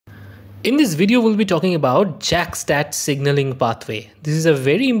In this video, we'll be talking about JAK-STAT signaling pathway. This is a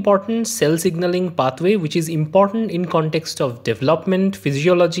very important cell signaling pathway which is important in context of development,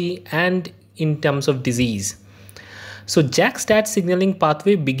 physiology, and in terms of disease. So JAK-STAT signaling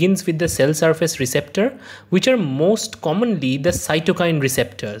pathway begins with the cell surface receptor, which are most commonly the cytokine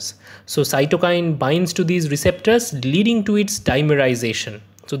receptors. So cytokine binds to these receptors, leading to its dimerization.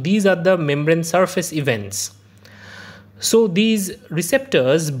 So these are the membrane surface events. So these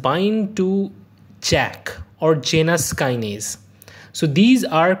receptors bind to JAK or Janus kinase. So these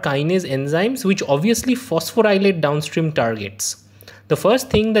are kinase enzymes which obviously phosphorylate downstream targets. The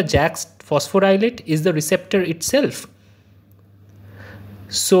first thing the JAKs phosphorylate is the receptor itself.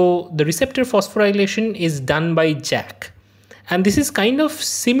 So the receptor phosphorylation is done by JAK. And this is kind of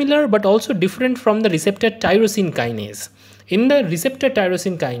similar but also different from the receptor tyrosine kinase. In the receptor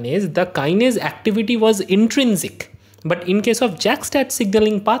tyrosine kinase, the kinase activity was intrinsic. But in case of JAK-STAT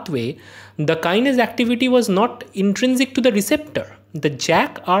signaling pathway, the kinase activity was not intrinsic to the receptor. The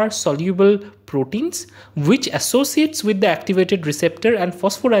JAK are soluble proteins which associates with the activated receptor and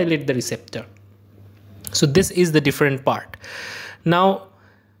phosphorylate the receptor. So this is the different part. Now,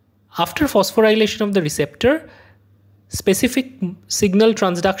 after phosphorylation of the receptor, specific signal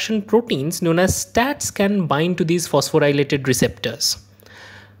transduction proteins known as STATs can bind to these phosphorylated receptors.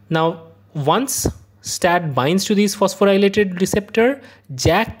 Now, once STAT binds to these phosphorylated receptor,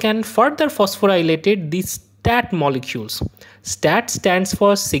 JAK can further phosphorylate these STAT molecules. STAT stands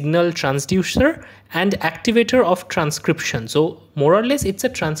for signal transducer and activator of transcription. So more or less it's a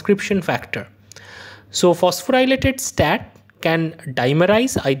transcription factor. So phosphorylated STAT can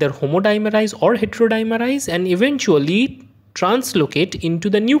dimerize, either homodimerize or heterodimerize, and eventually translocate into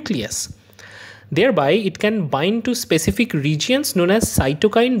the nucleus. Thereby, it can bind to specific regions known as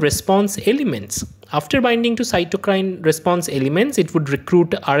cytokine response elements. After binding to cytokine response elements, it would recruit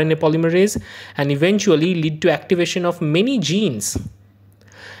RNA polymerase and eventually lead to activation of many genes.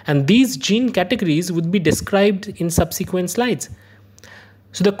 And these gene categories would be described in subsequent slides.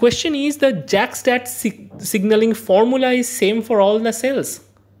 So the question is, the JAK-STAT signaling formula is same for all the cells.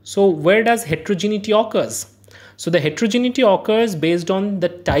 So where does heterogeneity occurs? So the heterogeneity occurs based on the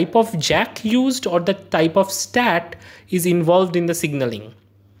type of JAK used or the type of STAT is involved in the signaling.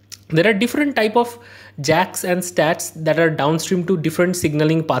 There are different type of JAKs and STATs that are downstream to different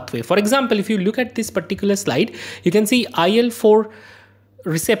signaling pathway. For example, if you look at this particular slide, you can see IL-4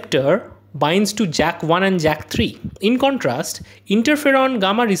 receptor binds to JAK1 and JAK3. In contrast, interferon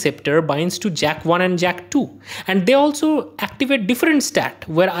gamma receptor binds to JAK1 and JAK2, and they also activate different STAT.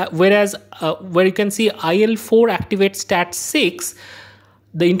 Whereas where you can see IL-4 activates STAT6,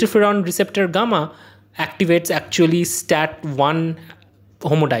 the interferon receptor gamma activates actually STAT1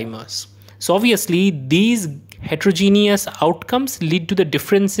 homodimers. So obviously these heterogeneous outcomes lead to the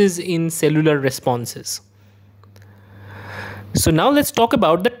differences in cellular responses. So now let's talk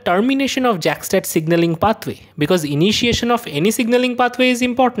about the termination of JAK-STAT signaling pathway, because initiation of any signaling pathway is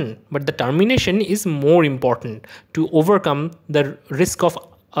important, but the termination is more important to overcome the risk of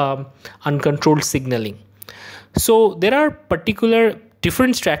uncontrolled signaling. So there are particular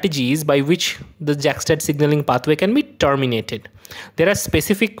different strategies by which the JAK-STAT signaling pathway can be terminated. There are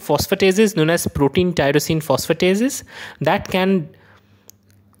specific phosphatases known as protein tyrosine phosphatases that can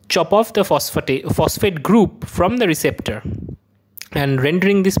chop off the phosphate group from the receptor and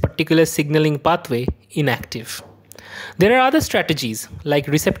rendering this particular signaling pathway inactive. There are other strategies like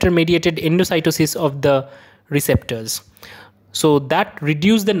receptor-mediated endocytosis of the receptors. So that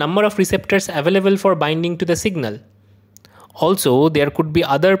reduce the number of receptors available for binding to the signal. Also, there could be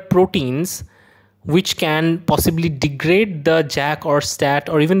other proteins which can possibly degrade the JAK or STAT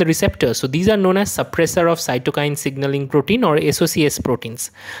or even the receptor. So these are known as suppressor of cytokine signaling protein or SOCS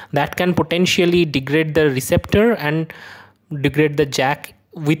proteins that can potentially degrade the receptor and degrade the JAK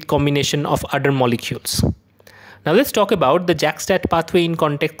with combination of other molecules. Now let's talk about the JAK-STAT pathway in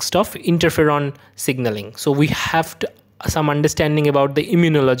context of interferon signaling. So we have some understanding about the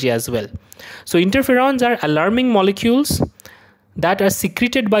immunology as well. So interferons are alarming molecules that are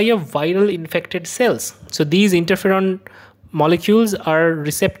secreted by a viral infected cells. So these interferon molecules are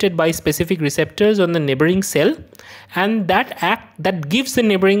recepted by specific receptors on the neighboring cell, and that gives the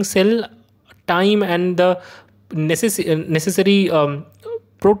neighboring cell time and the necessary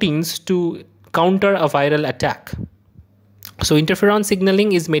proteins to counter a viral attack. So interferon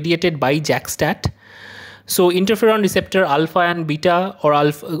signaling is mediated by JAK-STAT. So interferon receptor alpha and beta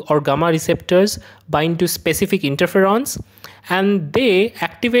or gamma receptors bind to specific interferons, and they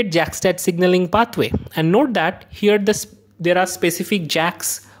activate JAK-STAT signaling pathway. And note that here there are specific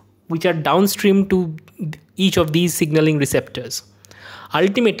JAKs which are downstream to each of these signaling receptors.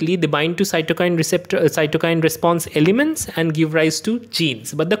 Ultimately, they bind to cytokine response elements and give rise to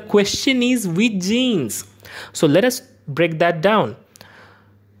genes. But the question is, which genes? So let us break that down.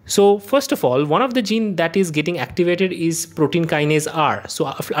 So first of all, one of the gene that is getting activated is protein kinase R.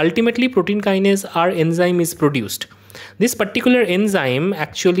 So ultimately, protein kinase R enzyme is produced. This particular enzyme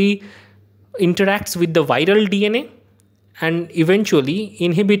actually interacts with the viral DNA and eventually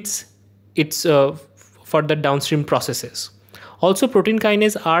inhibits its further downstream processes. Also, protein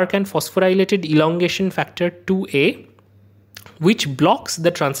kinase R can phosphorylate elongation factor 2A, which blocks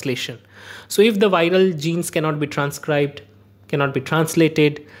the translation. So if the viral genes cannot be transcribed, cannot be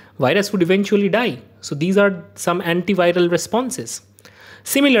translated, virus would eventually die. So these are some antiviral responses.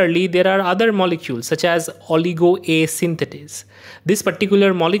 Similarly, there are other molecules such as oligo-A synthetase. This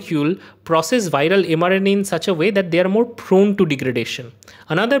particular molecule processes viral mRNA in such a way that they are more prone to degradation.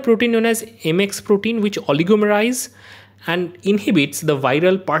 Another protein known as MX protein, which oligomerizes and inhibits the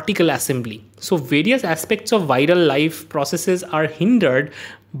viral particle assembly. So various aspects of viral life processes are hindered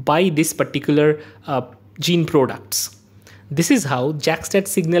by this particular gene products. This is how JAK-STAT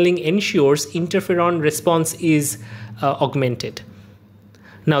signaling ensures interferon response is augmented.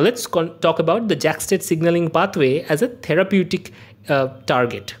 Now let's talk about the JAK-STAT signaling pathway as a therapeutic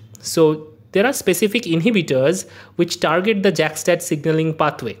target. So there are specific inhibitors which target the JAK-STAT signaling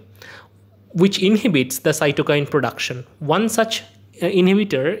pathway, which inhibits the cytokine production. One such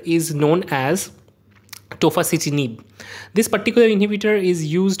inhibitor is known as tofacitinib. This particular inhibitor is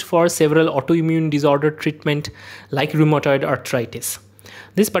used for several autoimmune disorder treatment like rheumatoid arthritis.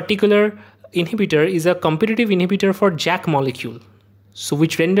 This particular inhibitor is a competitive inhibitor for JAK molecule, so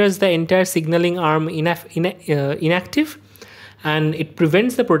which renders the entire signaling arm inactive, and it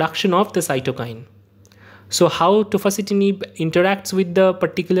prevents the production of the cytokine. So how tofacitinib interacts with the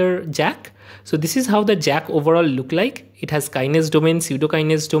particular JAK? So this is how the JAK overall look like. It has kinase domain,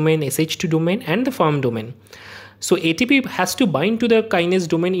 pseudokinase domain, SH2 domain, and the firm domain. So ATP has to bind to the kinase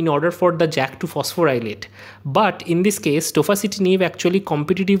domain in order for the JAK to phosphorylate. But in this case, tofacitinib actually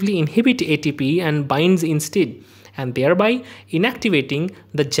competitively inhibits ATP and binds instead, and thereby inactivating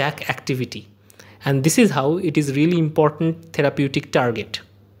the JAK activity. And this is how it is really important therapeutic target.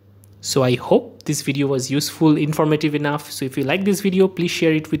 So I hope this video was useful, informative enough. So if you like this video, please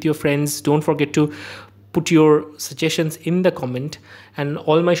share it with your friends. Don't forget to put your suggestions in the comment, and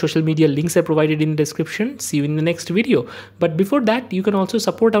all my social media links are provided in the description. See you in the next video. But before that, you can also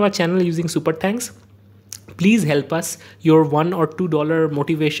support our channel using super thanks. Please help us. Your $1 or $2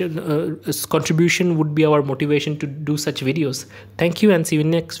 motivation contribution would be our motivation to do such videos. Thank you, and see you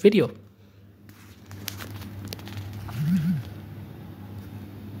in the next video.